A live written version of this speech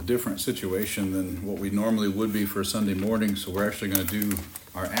different situation than what we normally would be for a Sunday morning, so we're actually going to do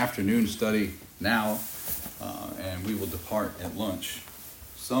our afternoon study now, and we will depart at lunch.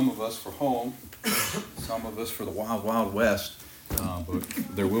 Some of us for home, some of us for the wild, wild west, but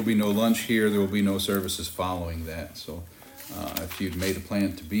there will be no lunch here. There will be no services following that. So if you've made a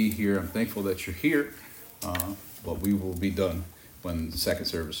plan to be here, I'm thankful that you're here, but we will be done when the second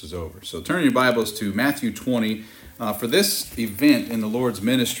service is over. So turn your Bibles to Matthew 20. For this event in the Lord's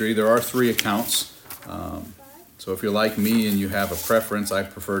ministry, there are 3 accounts. So if you're like me and you have a preference, I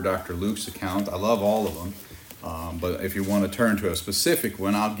prefer Dr. Luke's account. I love all of them. But if you want to turn to a specific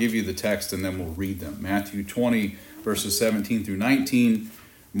one, I'll give you the text and then we'll read them. Matthew 20, verses 17 through 19,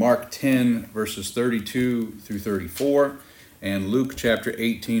 Mark 10, verses 32 through 34, and Luke chapter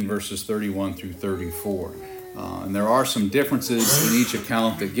 18, verses 31 through 34. And there are some differences in each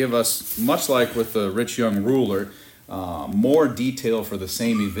account that give us, much like with the rich young ruler, more detail for the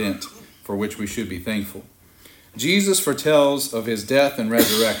same event for which we should be thankful. Jesus foretells of his death and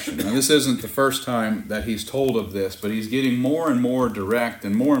resurrection. Now, this isn't the first time that he's told of this, but he's getting more and more direct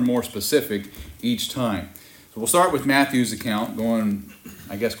and more specific each time. So we'll start with Matthew's account, going,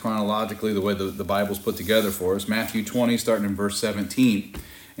 I guess, chronologically the way the Bible's put together for us. Matthew 20, starting in verse 17.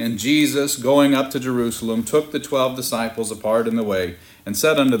 And Jesus, going up to Jerusalem, took the 12 disciples apart in the way, and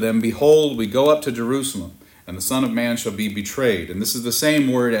said unto them, Behold, we go up to Jerusalem, and the Son of Man shall be betrayed. And this is the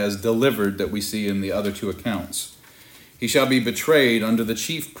same word as delivered that we see in the other 2 accounts. He shall be betrayed unto the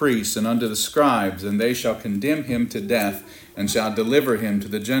chief priests and unto the scribes, and they shall condemn him to death, and shall deliver him to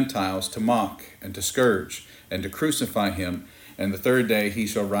the Gentiles to mock and to scourge and to crucify him, and the 3rd day he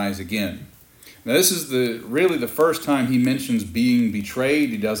shall rise again. Now this is really the first time he mentions being betrayed.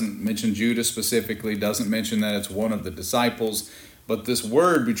 He doesn't mention Judas specifically, doesn't mention that it's one of the disciples. But this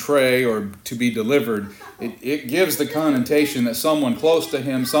word betray or to be delivered, it gives the connotation that someone close to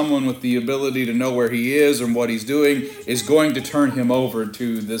him, someone with the ability to know where he is and what he's doing, is going to turn him over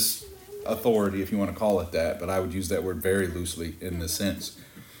to this authority, if you want to call it that. But I would use that word very loosely in this sense.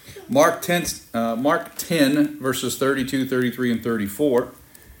 Mark 10, verses 32, 33, and 34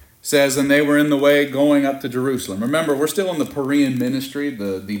 says, And they were in the way going up to Jerusalem. Remember, we're still in the Perean ministry,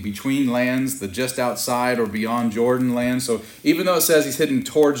 the between lands, the just outside or beyond Jordan land. So even though it says he's heading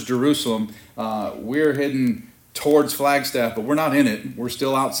towards Jerusalem, we're heading towards Flagstaff, but we're not in it. We're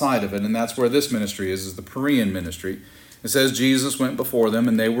still outside of it, and that's where this ministry is the Perean ministry. It says, Jesus went before them,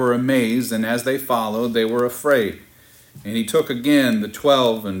 and they were amazed, and as they followed, they were afraid. And he took again the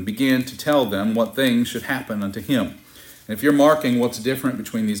 12 and began to tell them what things should happen unto him. If you're marking what's different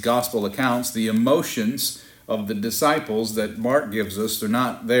between these gospel accounts, the emotions of the disciples that Mark gives us, they're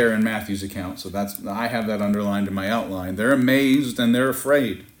not there in Matthew's account. So I have that underlined in my outline. They're amazed and they're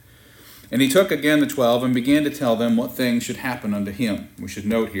afraid. And he took again the 12 and began to tell them what things should happen unto him. We should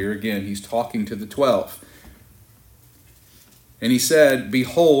note here, again, he's talking to the 12. And he said,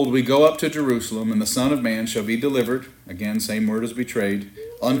 Behold, we go up to Jerusalem, and the Son of Man shall be delivered, again, same word as betrayed,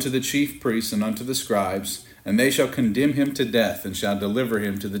 unto the chief priests and unto the scribes, and they shall condemn him to death, and shall deliver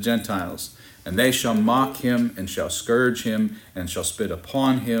him to the Gentiles. And they shall mock him, and shall scourge him, and shall spit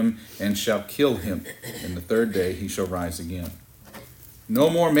upon him, and shall kill him. And the 3rd day he shall rise again. No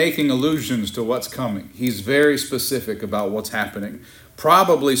more making allusions to what's coming. He's very specific about what's happening.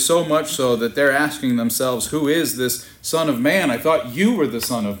 Probably so much so that they're asking themselves, who is this Son of Man? I thought you were the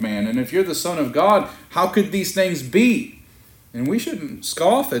Son of Man. And if you're the Son of God, how could these things be? And we shouldn't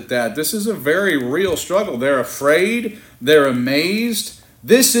scoff at that. This is a very real struggle. They're afraid. They're amazed.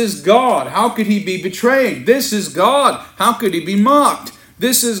 This is God. How could he be betrayed? This is God. How could he be mocked?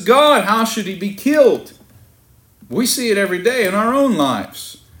 This is God. How should he be killed? We see it every day in our own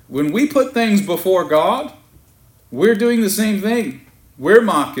lives. When we put things before God, we're doing the same thing. We're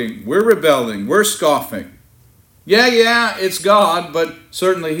mocking. We're rebelling. We're scoffing. Yeah, it's God, but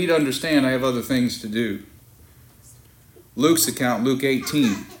certainly he'd understand I have other things to do. Luke's account, Luke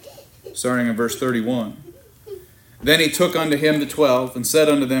 18, starting in verse 31. Then he took unto him the 12, and said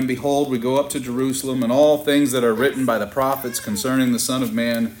unto them, Behold, we go up to Jerusalem, and all things that are written by the prophets concerning the Son of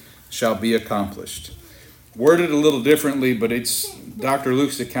Man shall be accomplished. Worded a little differently, but Dr.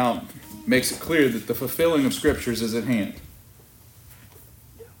 Luke's account makes it clear that the fulfilling of Scriptures is at hand.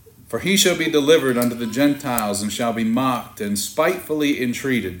 For he shall be delivered unto the Gentiles, and shall be mocked and spitefully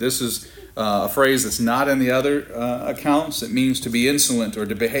entreated. This is a phrase that's not in the other accounts. It means to be insolent or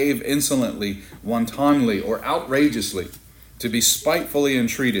to behave insolently, wantonly, or outrageously, to be spitefully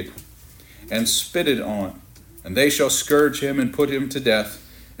entreated and spitted on. And they shall scourge him and put him to death,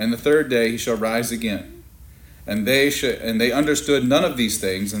 and the 3rd day he shall rise again. And they understood none of these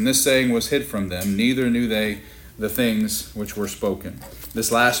things, and this saying was hid from them, neither knew they the things which were spoken.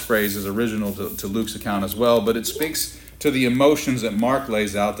 This last phrase is original to Luke's account as well, but it speaks to the emotions that Mark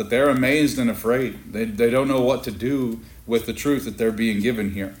lays out, that they're amazed and afraid. They don't know what to do with the truth that they're being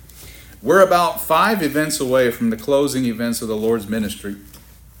given here. We're about 5 events away from the closing events of the Lord's ministry.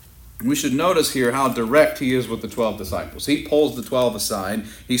 We should notice here how direct he is with the 12 disciples. He pulls the 12 aside.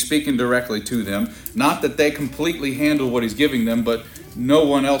 He's speaking directly to them. Not that they completely handle what he's giving them, but no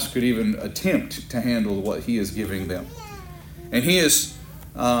one else could even attempt to handle what he is giving them. And he's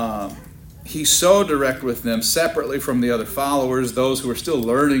so direct with them, separately from the other followers, those who are still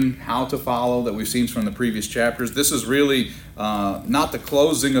learning how to follow, that we've seen from the previous chapters. This is really not the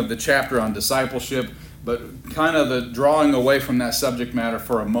closing of the chapter on discipleship, but kind of the drawing away from that subject matter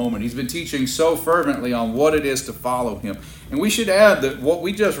for a moment. He's been teaching so fervently on what it is to follow him. And we should add that what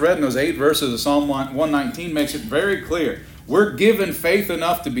we just read in those 8 verses of Psalm 119 makes it very clear. We're given faith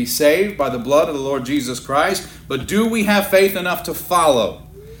enough to be saved by the blood of the Lord Jesus Christ, but do we have faith enough to follow?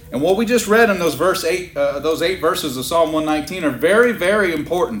 And what we just read in those 8 verses of Psalm 119 are very, very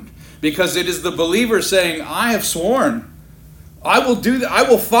important, because it is the believer saying, I have sworn, I will do that, I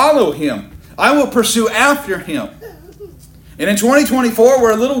will follow him. I will pursue after him. And in 2024,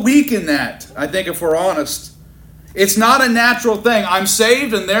 we're a little weak in that, I think, if we're honest. It's not a natural thing. I'm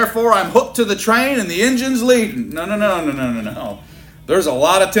saved and therefore I'm hooked to the train and the engine's leading. No. There's a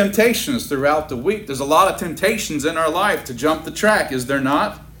lot of temptations throughout the week. There's a lot of temptations in our life to jump the track, is there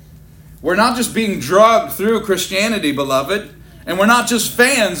not? We're not just being drugged through Christianity, beloved. And we're not just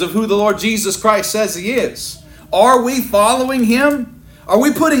fans of who the Lord Jesus Christ says he is. Are we following him? Are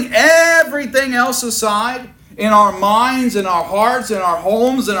we putting everything else aside in our minds, in our hearts, in our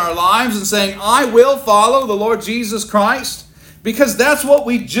homes, in our lives, and saying, I will follow the Lord Jesus Christ? Because that's what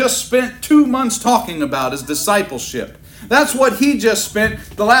we just spent 2 months talking about, is discipleship. That's what he just spent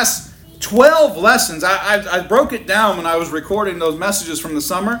the last 12 lessons. I broke it down when I was recording those messages from the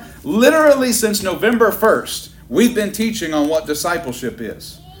summer. Literally since November 1st, we've been teaching on what discipleship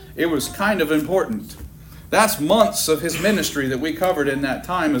is. It was kind of important. That's months of his ministry that we covered in that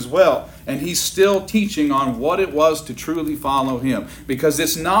time as well. And he's still teaching on what it was to truly follow him. Because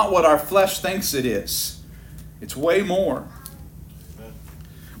it's not what our flesh thinks it is. It's way more.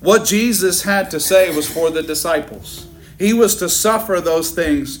 What Jesus had to say was for the disciples. He was to suffer those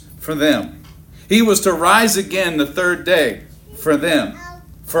things for them. He was to rise again the 3rd day for them,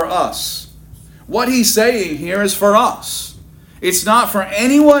 for us. What he's saying here is for us. It's not for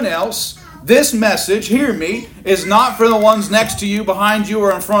anyone else. This message, hear me, is not for the ones next to you, behind you,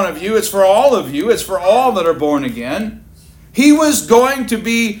 or in front of you. It's for all of you. It's for all that are born again. He was going to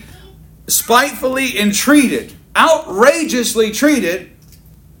be spitefully entreated, outrageously treated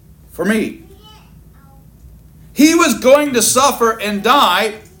for me. He was going to suffer and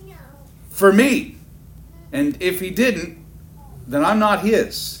die for me. And if he didn't, then I'm not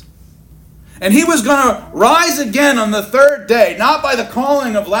his. And he was going to rise again on the 3rd day, not by the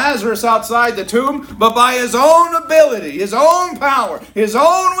calling of Lazarus outside the tomb, but by his own ability, his own power, his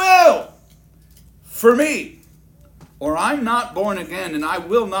own will for me. Or I'm not born again and I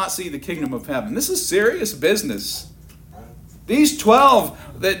will not see the kingdom of heaven. This is serious business. These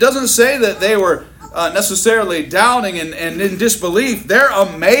 12, it doesn't say that they were necessarily doubting and in disbelief. They're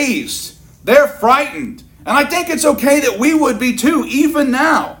amazed. They're frightened. And I think it's okay that we would be too, even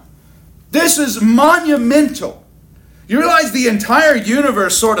now. This is monumental. You realize the entire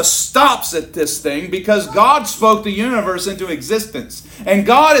universe sort of stops at this thing because God spoke the universe into existence. And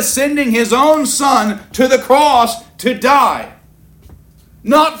God is sending his own Son to the cross to die.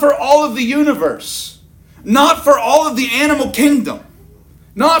 Not for all of the universe. Not for all of the animal kingdom.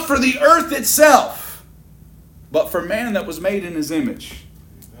 Not for the earth itself. But for man that was made in his image.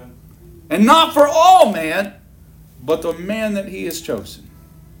 And not for all man, but the man that he has chosen.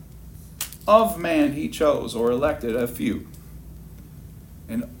 Of man he chose or elected a few.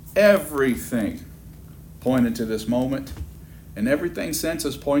 And everything pointed to this moment. And everything since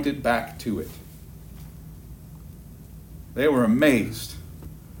has pointed back to it. They were amazed.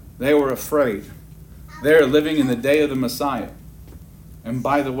 They were afraid. They are living in the day of the Messiah. And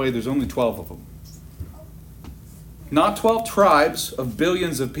by the way, there's only 12 of them. Not 12 tribes of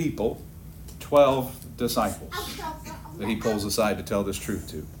billions of people. 12 disciples that he pulls aside to tell this truth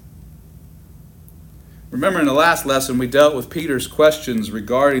to. Remember in the last lesson we dealt with Peter's questions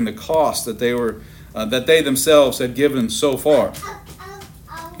regarding the cost that they themselves had given so far.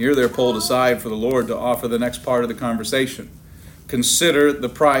 Here they're pulled aside for the Lord to offer the next part of the conversation. Consider the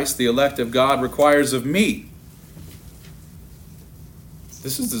price the elect of God requires of me.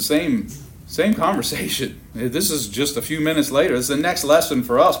 This is the same conversation. This is just a few minutes later. It's the next lesson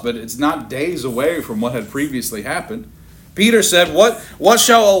for us, but it's not days away from what had previously happened. Peter said, what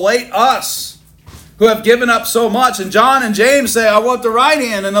shall await us who have given up so much? And John and James say, I want the right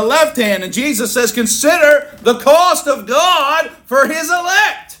hand and the left hand. And Jesus says, consider the cost of God for his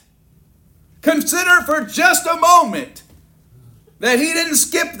elect. Consider for just a moment that he didn't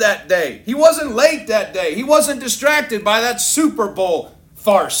skip that day. He wasn't late that day. He wasn't distracted by that Super Bowl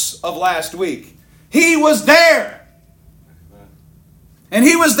farce of last week. He was there. And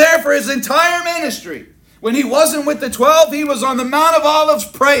he was there for his entire ministry. When he wasn't with the 12, he was on the Mount of Olives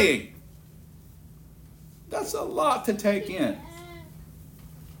praying. That's a lot to take in.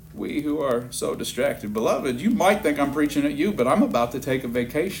 We who are so distracted. Beloved, you might think I'm preaching at you, but I'm about to take a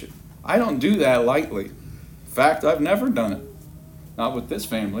vacation. I don't do that lightly. In fact, I've never done it. Not with this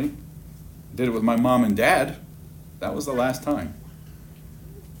family. Did it with my mom and dad. That was the last time.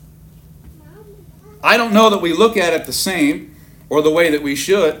 I don't know that we look at it the same or the way that we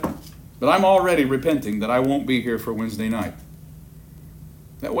should, but I'm already repenting that I won't be here for Wednesday night.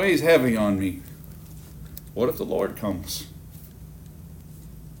 That weighs heavy on me. What if the Lord comes?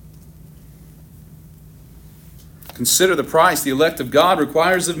 Consider the price the elect of God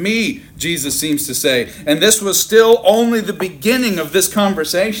requires of me, Jesus seems to say. And this was still only the beginning of this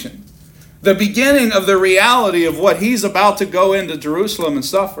conversation. The beginning of the reality of what he's about to go into Jerusalem and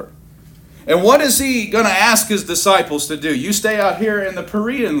suffer. And what is he going to ask his disciples to do? You stay out here in the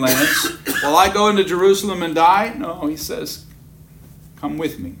Perean lands while I go into Jerusalem and die? No, he says, come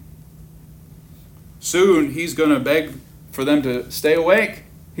with me. Soon he's going to beg for them to stay awake.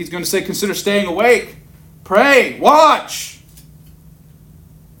 He's going to say, consider staying awake. Pray, watch.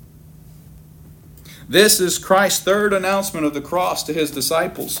 This is Christ's third announcement of the cross to his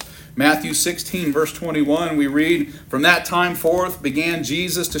disciples. Matthew 16, verse 21, we read, from that time forth began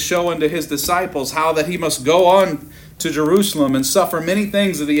Jesus to show unto his disciples how that he must go on to Jerusalem and suffer many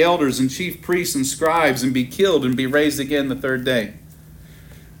things of the elders and chief priests and scribes and be killed and be raised again the third day.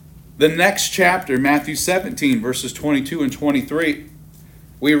 The next chapter, Matthew 17, verses 22 and 23,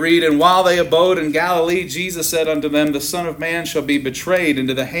 we read, and while they abode in Galilee, Jesus said unto them, the Son of Man shall be betrayed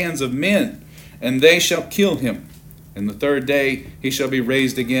into the hands of men, and they shall kill him. And the third day he shall be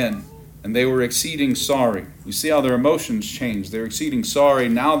raised again. And they were exceeding sorry. You see how their emotions changed. They're exceeding sorry.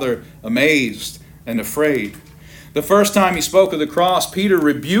 Now they're amazed and afraid. The first time he spoke of the cross, Peter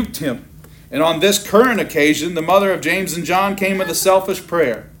rebuked him. And on this current occasion, the mother of James and John came with a selfish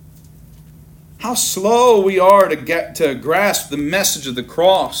prayer. How slow we are to grasp the message of the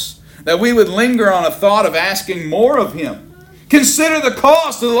cross, that we would linger on a thought of asking more of him. Consider the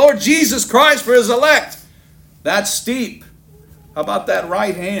cost of the Lord Jesus Christ for his elect. That's steep. How about that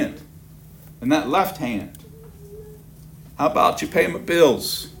right hand and that left hand? How about you pay my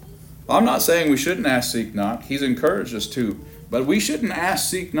bills? Well, I'm not saying we shouldn't ask, seek, knock. He's encouraged us to. But we shouldn't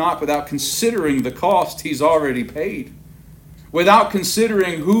ask, seek, knock without considering the cost he's already paid. Without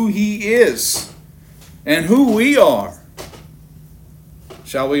considering who he is and who we are.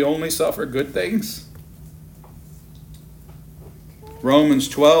 Shall we only suffer good things? Romans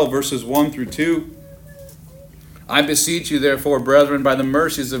 12, verses 1 through 2. I beseech you, therefore, brethren, by the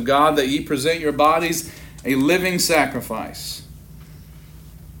mercies of God, that ye present your bodies a living sacrifice.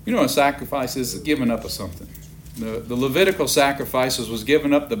 You know, a sacrifice is giving up of something. The Levitical sacrifices was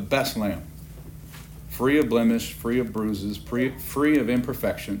giving up the best lamb. Free of blemish, free of bruises, free of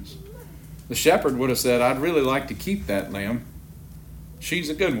imperfections. The shepherd would have said, I'd really like to keep that lamb. She's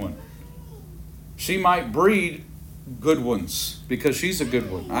a good one. She might breed good ones because she's a good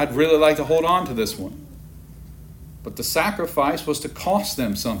one. I'd really like to hold on to this one. But the sacrifice was to cost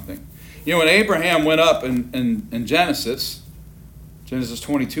them something. You know, when Abraham went up in Genesis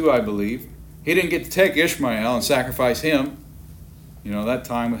 22, I believe, he didn't get to take Ishmael and sacrifice him. You know, that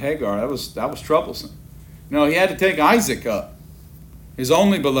time with Hagar, that was troublesome. No, he had to take Isaac up, his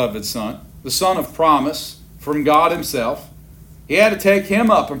only beloved son, the son of promise from God himself. He had to take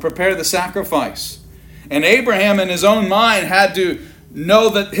him up and prepare the sacrifice. And Abraham in his own mind had to know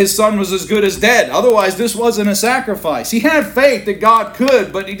that his son was as good as dead. Otherwise, this wasn't a sacrifice. He had faith that God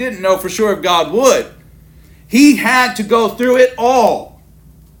could, but he didn't know for sure if God would. He had to go through it all.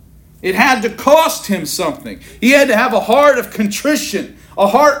 It had to cost him something. He had to have a heart of contrition, a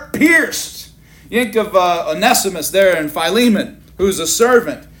heart pierced. You think of Onesimus there in Philemon, who's a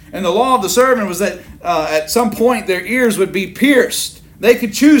servant. And the law of the servant was that at some point their ears would be pierced. They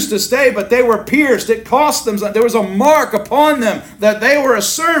could choose to stay, but they were pierced. It cost them. There was a mark upon them that they were a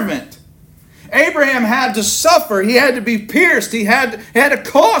servant. Abraham had to suffer. He had to be pierced. It had to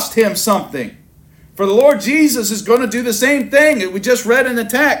cost him something. For the Lord Jesus is going to do the same thing that we just read in the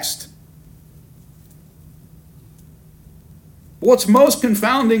text. What's most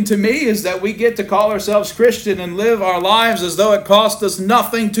confounding to me is that we get to call ourselves Christian and live our lives as though it cost us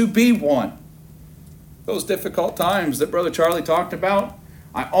nothing to be one. Those difficult times that Brother Charlie talked about,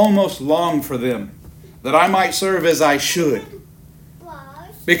 I almost long for them, that I might serve as I should.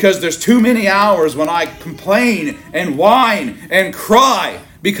 Because there's too many hours when I complain and whine and cry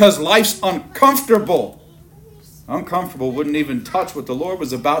because life's uncomfortable. Uncomfortable wouldn't even touch what the Lord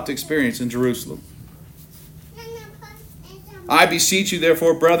was about to experience in Jerusalem. I beseech you,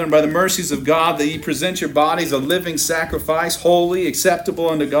 therefore, brethren, by the mercies of God, that ye present your bodies a living sacrifice, holy, acceptable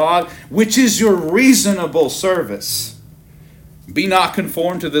unto God, which is your reasonable service. Be not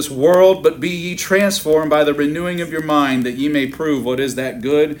conformed to this world, but be ye transformed by the renewing of your mind, that ye may prove what is that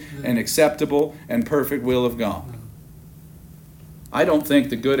good and acceptable and perfect will of God. I don't think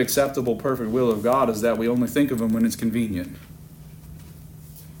the good, acceptable, perfect will of God is that we only think of Him when it's convenient.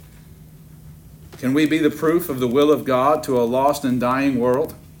 Can we be the proof of the will of God to a lost and dying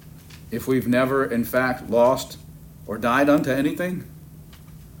world if we've never, in fact, lost or died unto anything?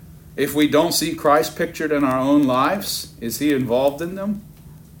 If we don't see Christ pictured in our own lives, is He involved in them?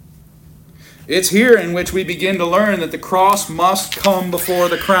 It's here in which we begin to learn that the cross must come before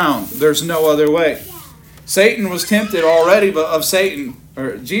the crown. There's no other way. Satan was tempted already of Satan,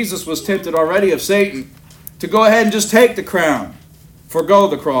 or Jesus was tempted already of Satan to go ahead and just take the crown. Forgo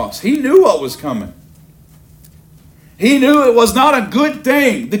the cross. He knew what was coming. He knew it was not a good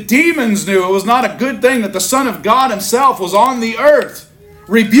thing. The demons knew it was not a good thing that the Son of God Himself was on the earth,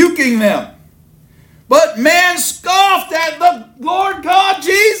 rebuking them. But man scoffed at the Lord God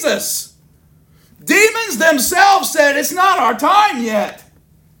Jesus. Demons themselves said, it's not our time yet.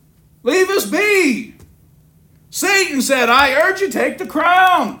 Leave us be. Satan said, I urge you, take the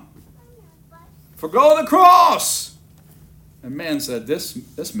crown. Forgo the cross. And man said,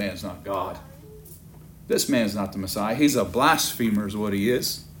 this man's not God. This man's not the Messiah. He's a blasphemer is what he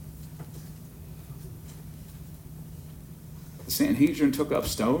is. The Sanhedrin took up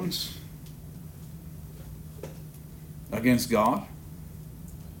stones against God.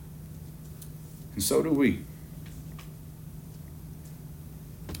 And so do we.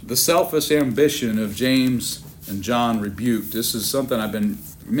 The selfish ambition of James and John rebuked. This is something I've been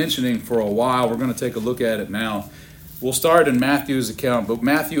mentioning for a while. We're going to take a look at it now. We'll start in Matthew's account, but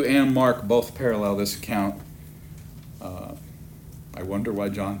Matthew and Mark both parallel this account. I wonder why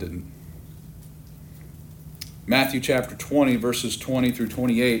John didn't. Matthew chapter 20, verses 20 through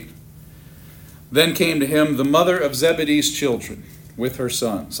 28. Then came to him the mother of Zebedee's children with her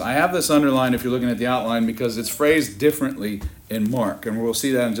sons. I have this underlined if you're looking at the outline because it's phrased differently in Mark, and we'll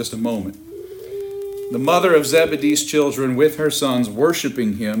see that in just a moment. The mother of Zebedee's children with her sons,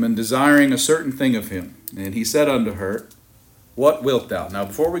 worshiping him and desiring a certain thing of him. And he said unto her, what wilt thou? Now,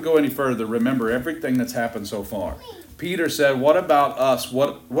 before we go any further, remember everything that's happened so far. Peter said, what about us?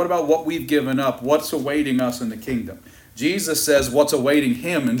 What about what we've given up? What's awaiting us in the kingdom? Jesus says, what's awaiting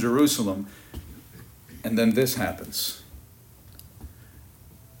him in Jerusalem? And then this happens.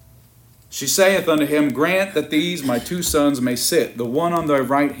 She saith unto him, grant that these my two sons may sit, the one on thy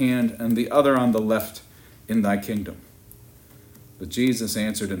right hand and the other on the left in thy kingdom. But Jesus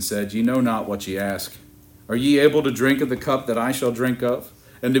answered and said, ye know not what ye ask. Are ye able to drink of the cup that I shall drink of,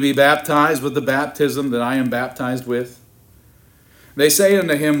 and to be baptized with the baptism that I am baptized with? They say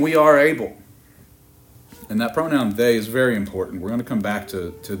unto him, we are able. And that pronoun they is very important. We're going to come back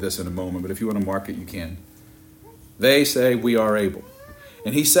to this in a moment, but if you want to mark it, you can. They say, we are able.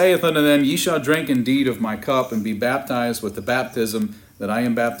 And he saith unto them, ye shall drink indeed of my cup, and be baptized with the baptism that I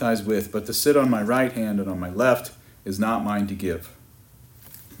am baptized with. But to sit on my right hand and on my left is not mine to give.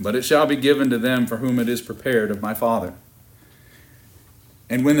 But it shall be given to them for whom it is prepared of my Father.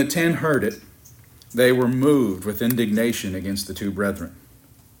 And when the 10 heard it, they were moved with indignation against the two brethren.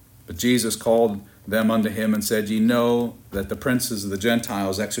 But Jesus called them unto him and said, ye know that the princes of the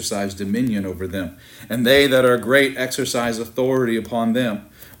Gentiles exercise dominion over them, and they that are great exercise authority upon them.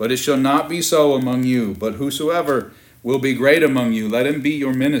 But it shall not be so among you, but whosoever will be great among you, let him be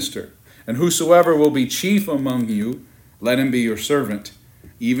your minister. And whosoever will be chief among you, let him be your servant.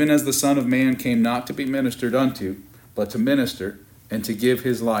 Even as the Son of Man came not to be ministered unto, but to minister, and to give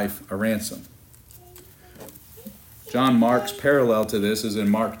his life a ransom. John Mark's parallel to this is in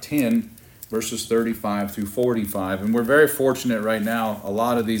Mark 10, verses 35 through 45. And we're very fortunate right now. A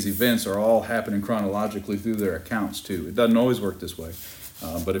lot of these events are all happening chronologically through their accounts too. It doesn't always work this way.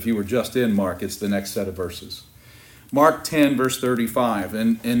 But if you were just in Mark, it's the next set of verses. Mark 10, verse 35.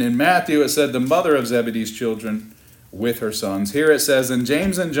 And in Matthew, it said the mother of Zebedee's children with her sons. Here it says, and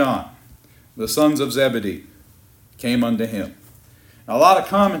James and John, the sons of Zebedee, came unto him. A lot of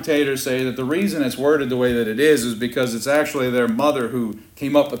commentators say that the reason it's worded the way that it is because it's actually their mother who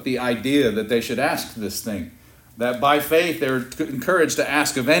came up with the idea that they should ask this thing. That by faith they're encouraged to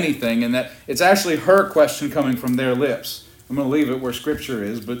ask of anything, and that it's actually her question coming from their lips. I'm going to leave it where Scripture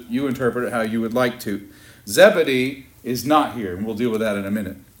is, but you interpret it how you would like to. Zebedee is not here, and we'll deal with that in a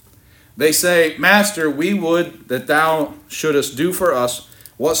minute. They say, Master, we would that thou shouldest do for us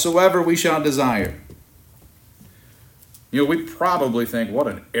whatsoever we shall desire. You know, we probably think, what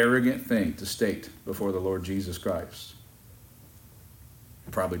an arrogant thing to state before the Lord Jesus Christ.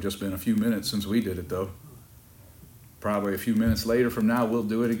 Probably just been a few minutes since we did it, though. Probably a few minutes later from now, we'll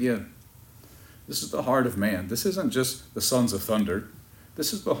do it again. This is the heart of man. This isn't just the sons of thunder.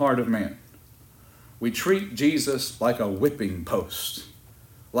 This is the heart of man. We treat Jesus like a whipping post,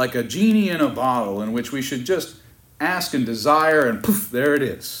 like a genie in a bottle in which we should just ask and desire, and poof, there it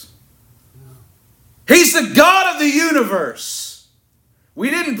is. He's the God of the universe. We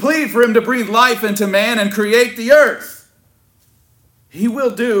didn't plead for him to breathe life into man and create the earth. He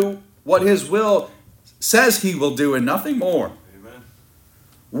will do what his will says he will do and nothing more. Amen.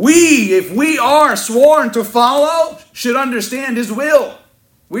 We, if we are sworn to follow, should understand his will.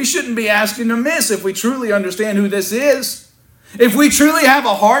 We shouldn't be asking amiss if we truly understand who this is. If we truly have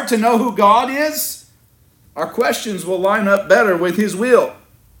a heart to know who God is, our questions will line up better with his will.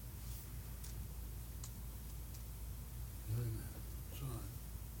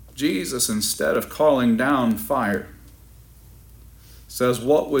 Jesus, instead of calling down fire, says,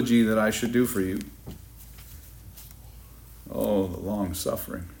 what would ye that I should do for you? Oh, the long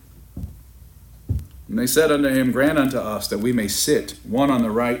suffering. And they said unto him, grant unto us that we may sit, one on the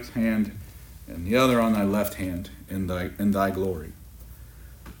right hand and the other on thy left hand, in thy glory.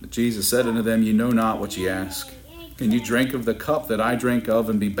 But Jesus said unto them, ye know not what ye ask. Can you drink of the cup that I drink of,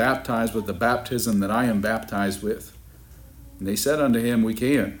 and be baptized with the baptism that I am baptized with? And they said unto him, we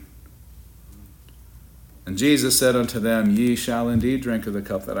can. And Jesus said unto them, ye shall indeed drink of the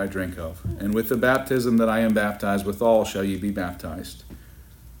cup that I drink of, and with the baptism that I am baptized withal shall ye be baptized.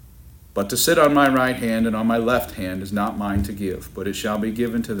 But to sit on my right hand and on my left hand is not mine to give, but it shall be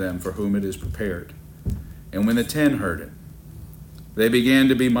given to them for whom it is prepared. And when the 10 heard it, they began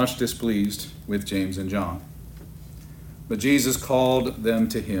to be much displeased with James and John. But Jesus called them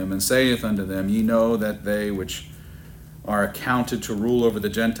to him, and saith unto them, ye know that they which are accounted to rule over the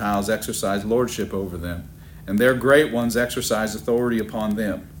Gentiles exercise lordship over them, and their great ones exercise authority upon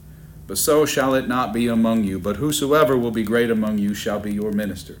them. But so shall it not be among you, but whosoever will be great among you shall be your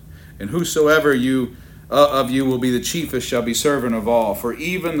minister. And whosoever of you will be the chiefest shall be servant of all. For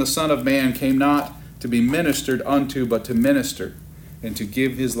even the Son of Man came not to be ministered unto, but to minister, and to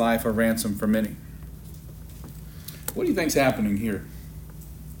give his life a ransom for many. What do you think's happening here?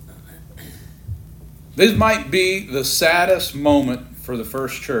 This might be the saddest moment for the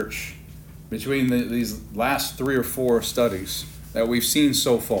first church between these last 3 or 4 studies that we've seen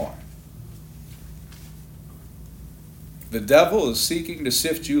so far. The devil is seeking to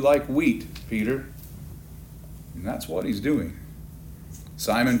sift you like wheat, Peter. And that's what he's doing.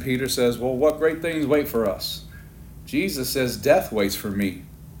 Simon Peter says, well, what great things wait for us? Jesus says, death waits for me.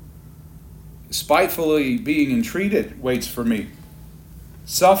 Spitefully being entreated waits for me.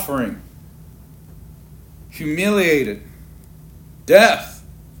 Suffering. Humiliated. Death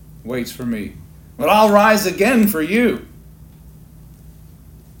waits for me. But I'll rise again for you.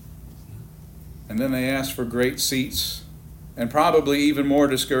 And then they ask for great seats. And probably even more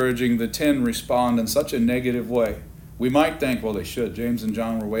discouraging, the 10 respond in such a negative way. We might think, well, they should. James and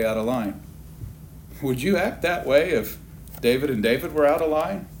John were way out of line. Would you act that way if David and David were out of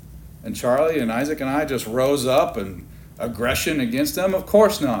line? And Charlie and Isaac and I just rose up and aggression against them? Of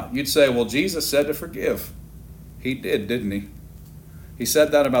course not. You'd say, well, Jesus said to forgive. He did, didn't he? He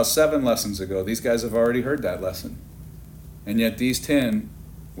said that about 7 lessons ago. These guys have already heard that lesson. And yet these 10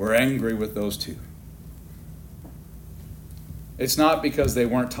 were angry with those 2. It's not because they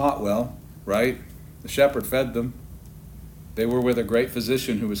weren't taught well, right? The shepherd fed them. They were with a great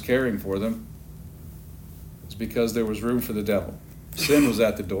physician who was caring for them. It's because there was room for the devil. Sin was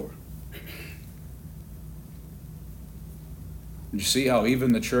at the door. You see how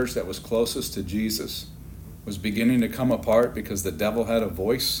even the church that was closest to Jesus was beginning to come apart because the devil had a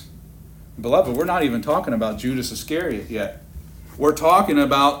voice? Beloved, we're not even talking about Judas Iscariot yet. We're talking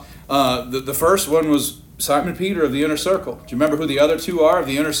about, the first one was Simon Peter of the inner circle. Do you remember who the other 2 are of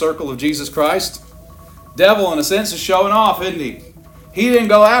the inner circle of Jesus Christ? Devil, in a sense, is showing off, isn't he? He didn't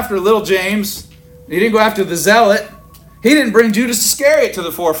go after little James. He didn't go after the zealot. He didn't bring Judas Iscariot to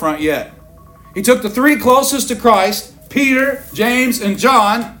the forefront yet. He took the 3 closest to Christ, Peter, James, and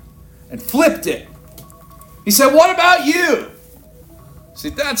John, and flipped it. He said, what about you? See,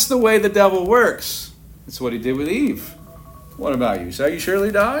 that's the way the devil works. That's what he did with Eve. What about you? Shall you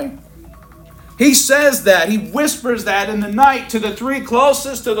surely die? He says that. He whispers that in the night to the three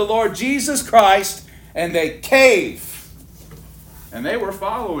closest to the Lord Jesus Christ, and they cave. And they were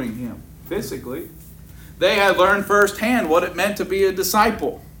following him physically. They had learned firsthand what it meant to be a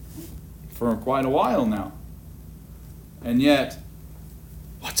disciple for quite a while now. And yet,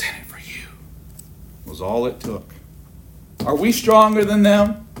 what's in it for you was all it took. Are we stronger than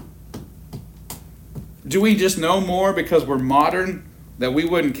them? Do we just know more because we're modern that we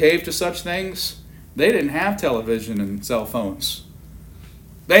wouldn't cave to such things? They didn't have television and cell phones.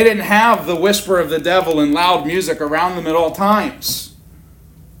 They didn't have the whisper of the devil and loud music around them at all times.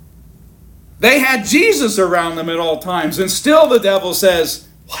 They had Jesus around them at all times, and still the devil says,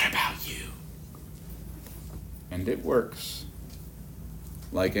 "What about you?" And it works.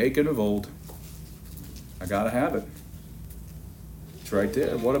 Like Achan of old. I gotta have it. It's right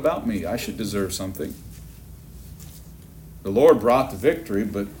there. What about me? I should deserve something. The Lord brought the victory,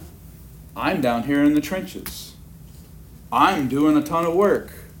 but I'm down here in the trenches. I'm doing a ton of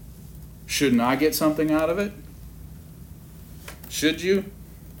work. Shouldn't I get something out of it? Should you?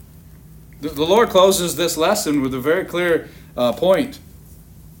 The Lord closes this lesson with a very clear point.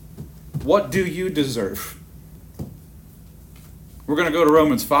 What do you deserve? We're going to go to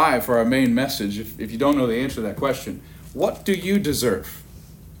Romans 5 for our main message. If you don't know the answer to that question, what do you deserve?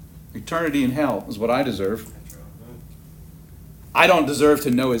 Eternity in hell is what I deserve. I don't deserve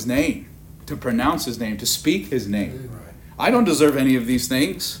to know his name, to pronounce his name, to speak his name. I don't deserve any of these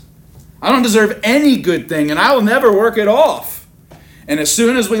things. I don't deserve any good thing, and I will never work it off. And as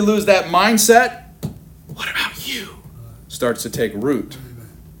soon as we lose that mindset, what about you? Starts to take root.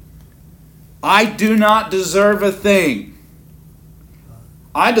 I do not deserve a thing.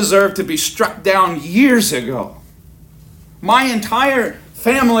 I deserve to be struck down years ago. My entire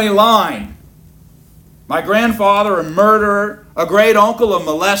family line. My grandfather, a murderer, a great uncle, a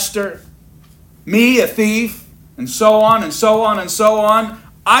molester, me, a thief, and so on and so on and so on.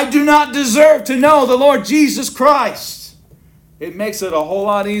 I do not deserve to know the Lord Jesus Christ. It makes it a whole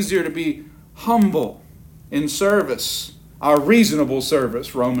lot easier to be humble in service, our reasonable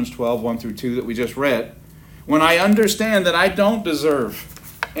service, Romans 12, 1 through 2 that we just read, when I understand that I don't deserve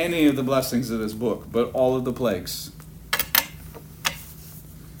any of the blessings of this book, but all of the plagues.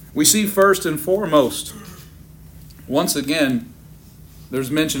 We see first and foremost, once again, there's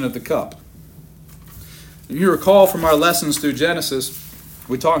mention of the cup. If you recall from our lessons through Genesis,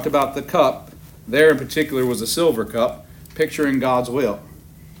 we talked about the cup. There in particular was a silver cup, picturing God's will.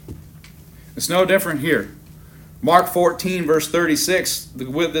 It's no different here. Mark 14, verse 36,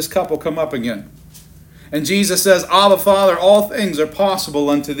 this cup will come up again. And Jesus says, Abba, Father, all things are possible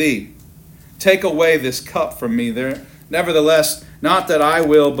unto thee. Take away this cup from me. Nevertheless, not that I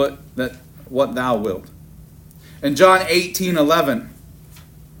will, but that what thou wilt. In John 18:11,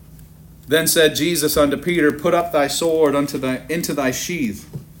 then said Jesus unto Peter, put up thy sword into thy sheath.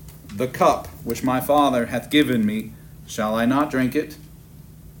 The cup which my Father hath given me, shall I not drink it?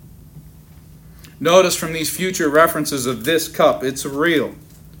 Notice from these future references of this cup, it's a real,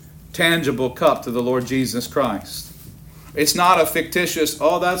 tangible cup to the Lord Jesus Christ. It's not a fictitious,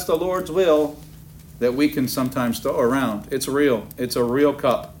 oh, that's the Lord's will, that we can sometimes throw around. It's real. It's a real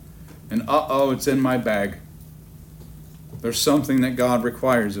cup. And it's in my bag. There's something that God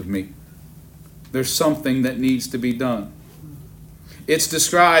requires of me. There's something that needs to be done. It's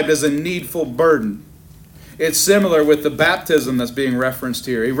described as a needful burden. It's similar with the baptism that's being referenced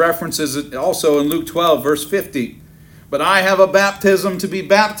here. He references it also in Luke 12, verse 50. But I have a baptism to be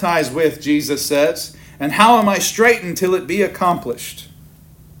baptized with, Jesus says, and how am I straitened till it be accomplished?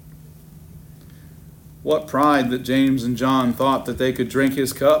 What pride that James and John thought that they could drink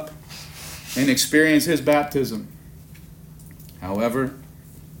his cup and experience his baptism. However,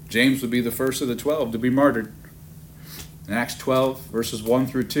 James would be the first of the 12 to be martyred. In Acts 12, verses 1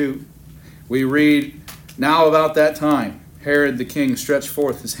 through 2, we read, now about that time, Herod the king stretched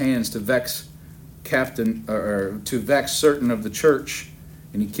forth his hands to vex certain of the church,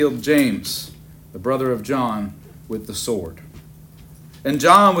 and he killed James, the brother of John, with the sword. And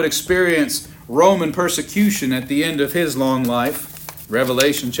John would experience Roman persecution at the end of his long life.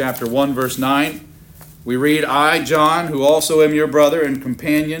 Revelation chapter 1, verse 9. We read, I, John, who also am your brother and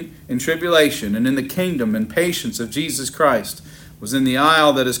companion in tribulation and in the kingdom and patience of Jesus Christ, was in the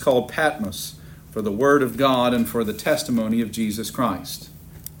isle that is called Patmos, for the word of God and for the testimony of Jesus Christ.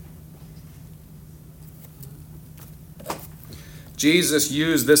 Jesus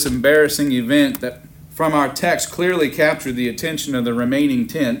used this embarrassing event that from our text clearly captured the attention of the remaining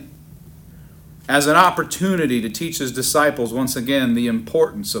 10 as an opportunity to teach his disciples once again the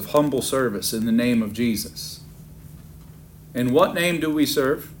importance of humble service in the name of Jesus. In what name do we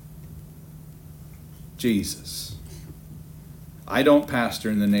serve? Jesus. I don't pastor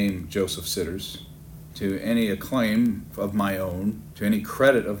in the name Joseph Sitters to any acclaim of my own, to any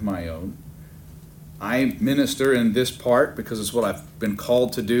credit of my own. I minister in this part because it's what I've been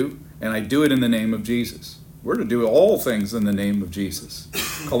called to do, and I do it in the name of Jesus. We're to do all things in the name of Jesus.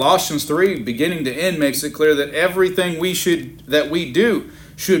 Colossians 3, beginning to end, makes it clear that everything that we do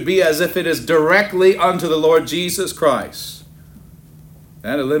should be as if it is directly unto the Lord Jesus Christ.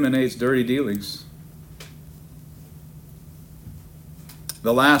 That eliminates dirty dealings.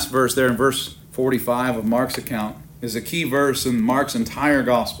 The last verse there in verse 45 of Mark's account is a key verse in Mark's entire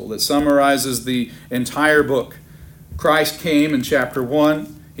gospel that summarizes the entire book. Christ came in chapter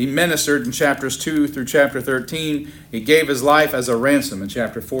 1. He ministered in chapters 2 through chapter 13. He gave his life as a ransom in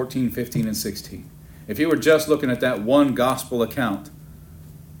chapter 14, 15, and 16. If you were just looking at that one gospel account,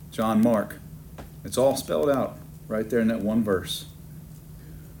 John, Mark, it's all spelled out right there in that one verse.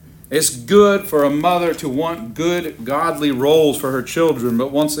 It's good for a mother to want good, godly roles for her children,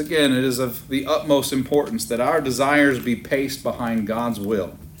 but once again, it is of the utmost importance that our desires be paced behind God's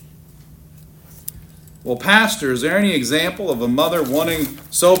will. Well, pastor, is there any example of a mother wanting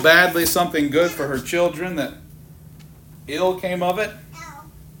so badly something good for her children that ill came of it?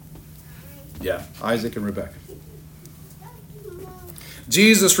 Yeah, Isaac and Rebekah.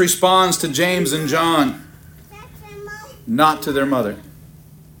 Jesus responds to James and John, not to their mother.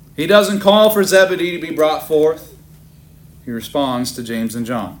 He doesn't call for Zebedee to be brought forth. He responds to James and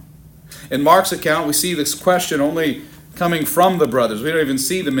John. In Mark's account, we see this question only coming from the brothers. We don't even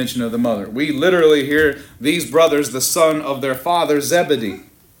see the mention of the mother. We literally hear these brothers, the son of their father, Zebedee.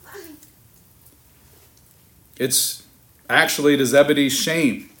 It's actually to Zebedee's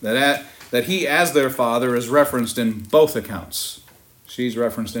shame that he, as their father, is referenced in both accounts. She's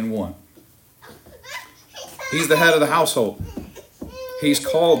referenced in one. He's the head of the household. He's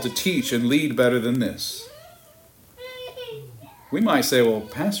called to teach and lead better than this. We might say, well,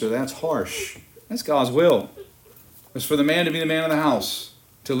 Pastor, that's harsh. That's God's will. It's for the man to be the man of the house,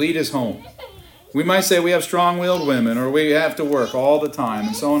 to lead his home. We might say we have strong-willed women, or we have to work all the time,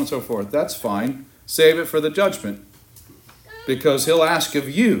 and so on and so forth. That's fine. Save it for the judgment. Because he'll ask of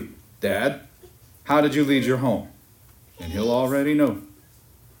you, Dad, how did you lead your home? And he'll already know.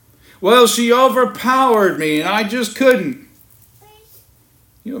 Well, she overpowered me, and I just couldn't.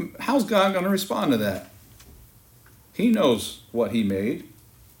 How's God going to respond to that? He knows what he made.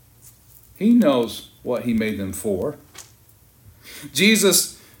 He knows what he made them for.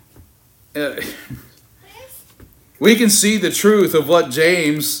 Jesus, we can see the truth of what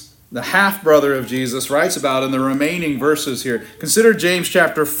James, the half-brother of Jesus, writes about in the remaining verses here. Consider James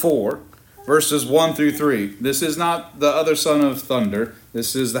chapter 4, verses 1 through 3. This is not the other son of thunder.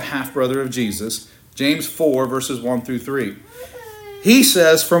 This is the half-brother of Jesus. James 4, verses 1 through 3. He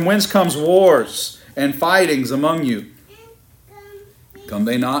says, "From whence comes wars and fightings among you? Come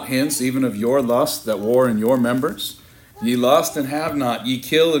they not hence even of your lust that war in your members? Ye lust and have not, ye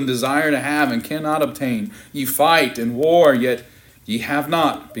kill and desire to have and cannot obtain. Ye fight and war, yet ye have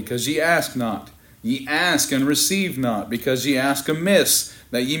not, because ye ask not. Ye ask and receive not, because ye ask amiss,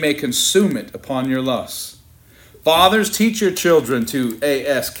 that ye may consume it upon your lusts. Fathers, teach your children to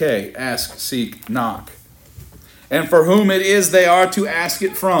ask, seek, knock. And for whom it is they are to ask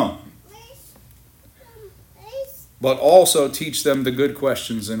it from. But also teach them the good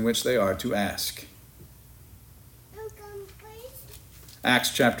questions in which they are to ask."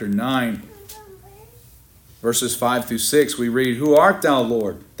 Acts chapter 9, verses 5 through 6, we read, "Who art thou,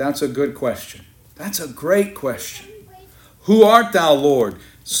 Lord?" That's a good question. That's a great question. Who art thou, Lord?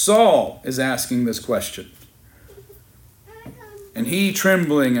 Saul is asking this question. And he,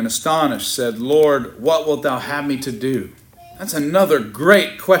 trembling and astonished, said, "Lord, what wilt thou have me to do?" That's another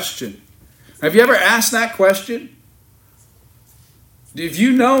great question. Have you ever asked that question? If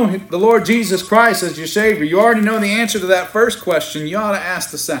you know the Lord Jesus Christ as your Savior, you already know the answer to that first question. You ought to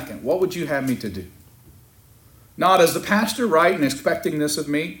ask the second. What would you have me to do? Not as the pastor, right, and expecting this of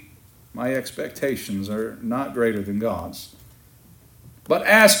me. My expectations are not greater than God's. But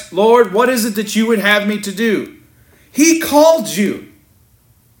ask, Lord, what is it that you would have me to do? He called you.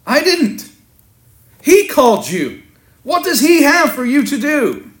 I didn't. He called you. What does he have for you to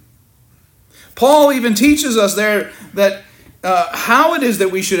do? Paul even teaches us there that how it is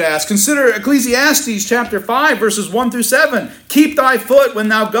that we should ask. Consider Ecclesiastes chapter 5, verses 1 through 7. "Keep thy foot when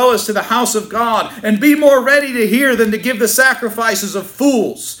thou goest to the house of God, and be more ready to hear than to give the sacrifices of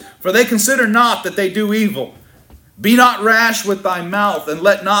fools, for they consider not that they do evil. Be not rash with thy mouth, and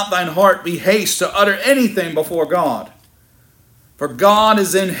let not thine heart be hasty to utter anything before God. For God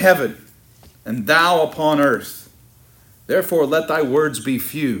is in heaven, and thou upon earth. Therefore let thy words be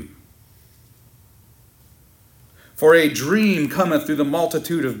few. For a dream cometh through the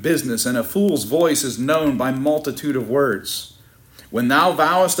multitude of business, and a fool's voice is known by multitude of words. When thou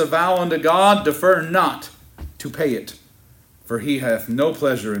vowest a vow unto God, defer not to pay it, for he hath no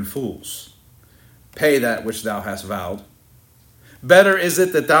pleasure in fools. Pay that which thou hast vowed. Better is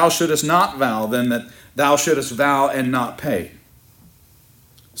it that thou shouldest not vow than that thou shouldest vow and not pay.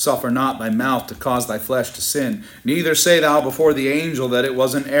 Suffer not thy mouth to cause thy flesh to sin, neither say thou before the angel that it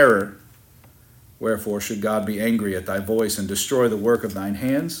was an error. Wherefore should God be angry at thy voice and destroy the work of thine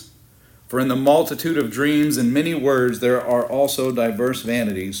hands? For in the multitude of dreams and many words there are also diverse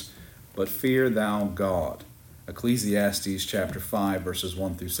vanities, but fear thou God. Ecclesiastes chapter 5, verses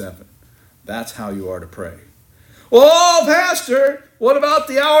 1 through 7. That's how you are to pray. Oh, Pastor, what about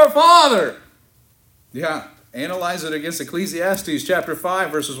the Our Father? Yeah, analyze it against Ecclesiastes chapter 5,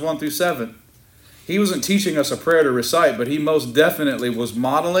 verses 1 through 7. He wasn't teaching us a prayer to recite, but he most definitely was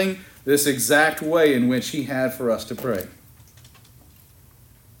modeling this exact way in which he had for us to pray.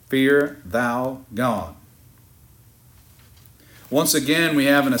 Fear thou God. Once again, we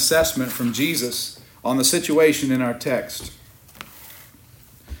have an assessment from Jesus on the situation in our text.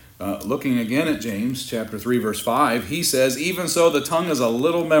 Looking again at James chapter 3, verse 5, he says, Even so the tongue is a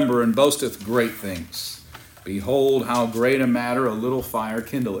little member, and boasteth great things. Behold, how great a matter a little fire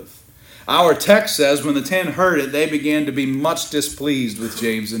kindleth. Our text says, when the 10 heard it, they began to be much displeased with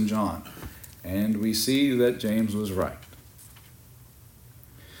James and John. And we see that James was right.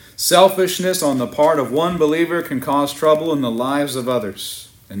 Selfishness on the part of one believer can cause trouble in the lives of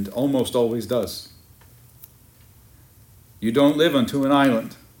others, and almost always does. You don't live unto an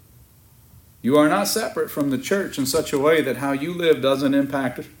island. You are not separate from the church in such a way that how you live doesn't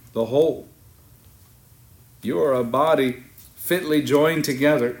impact the whole. You are a body fitly joined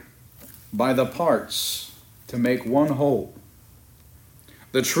together by the parts to make one whole.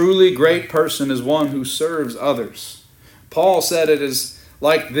 The truly great person is one who serves others. Paul said it is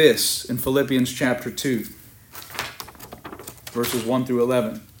like this in Philippians chapter 2, verses 1 through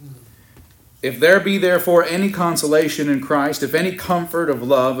 11. If there be therefore any consolation in Christ, if any comfort of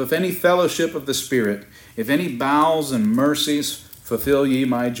love, if any fellowship of the Spirit, if any bowels and mercies, fulfill ye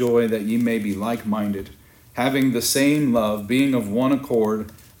my joy, that ye may be like-minded, having the same love, being of one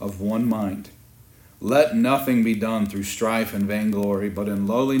accord, of one mind. Let nothing be done through strife and vainglory, but in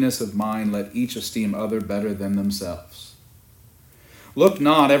lowliness of mind let each esteem other better than themselves. Look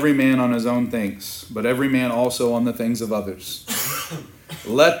not every man on his own things, but every man also on the things of others.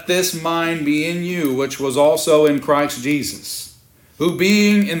 Let this mind be in you, which was also in Christ Jesus, who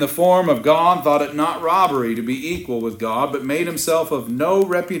being in the form of God, thought it not robbery to be equal with God, but made himself of no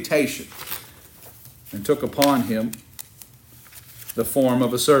reputation, and took upon him the form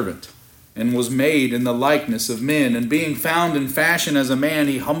of a servant, and was made in the likeness of men. And being found in fashion as a man,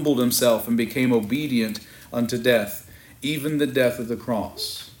 he humbled himself and became obedient unto death, even the death of the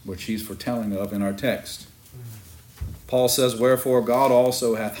cross, which he's foretelling of in our text. Paul says, Wherefore God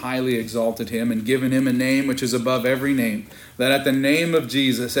also hath highly exalted him, and given him a name which is above every name, that at the name of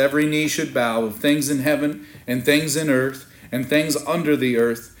Jesus every knee should bow, of things in heaven, and things in earth, and things under the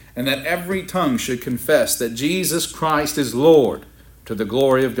earth, and that every tongue should confess that Jesus Christ is Lord, to the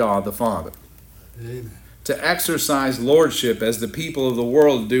glory of God the Father. Amen. To exercise lordship as the people of the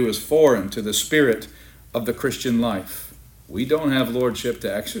world do is foreign to the spirit of the Christian life. We don't have lordship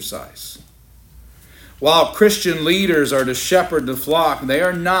to exercise. While Christian leaders are to shepherd the flock, they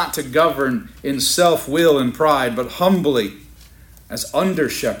are not to govern in self-will and pride, but humbly as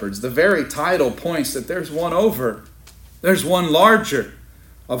under-shepherds. The very title points that there's one over, there's one larger,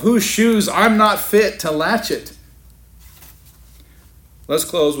 of whose shoes I'm not fit to latch it. Let's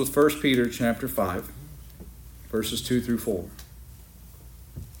close with 1 Peter chapter 5, verses 2 through 4.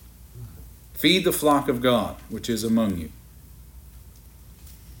 Feed the flock of God, which is among you,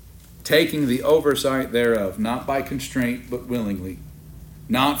 taking the oversight thereof, not by constraint, but willingly,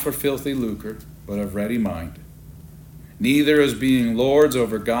 not for filthy lucre, but of ready mind, neither as being lords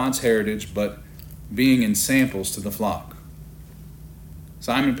over God's heritage, but being in samples to the flock.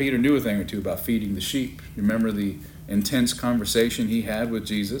 Simon Peter knew a thing or two about feeding the sheep. You remember the intense conversation he had with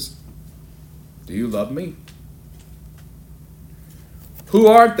Jesus? Do you love me? Who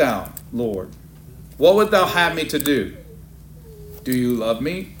art thou, Lord? What would thou have me to do? Do you love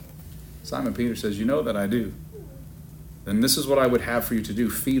me? Simon Peter says, you know that I do. Then this is what I would have for you to do.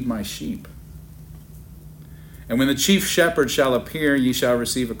 Feed my sheep. And when the chief shepherd shall appear, ye shall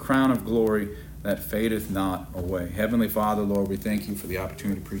receive a crown of glory that fadeth not away. Heavenly Father, Lord, we thank you for the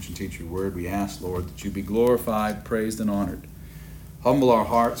opportunity to preach and teach your word. We ask, Lord, that you be glorified, praised, and honored. Humble our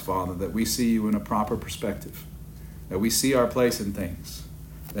hearts, Father, that we see you in a proper perspective, that we see our place in things,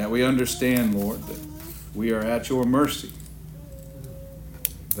 that we understand, Lord, that we are at your mercy,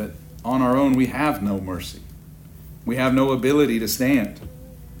 that on our own we have no mercy. We have no ability to stand.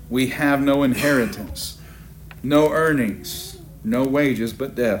 We have no inheritance, no earnings, no wages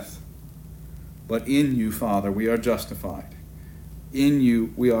but death. But in you, Father, we are justified. In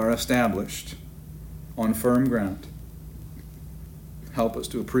you we are established on firm ground. Help us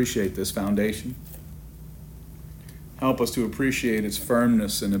to appreciate this foundation. Help us to appreciate its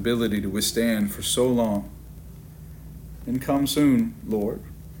firmness and ability to withstand for so long. And come soon, Lord.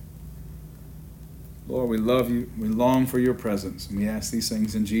 Lord, we love you. We long for your presence. And we ask these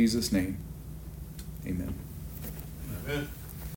things in Jesus' name. Amen. Amen.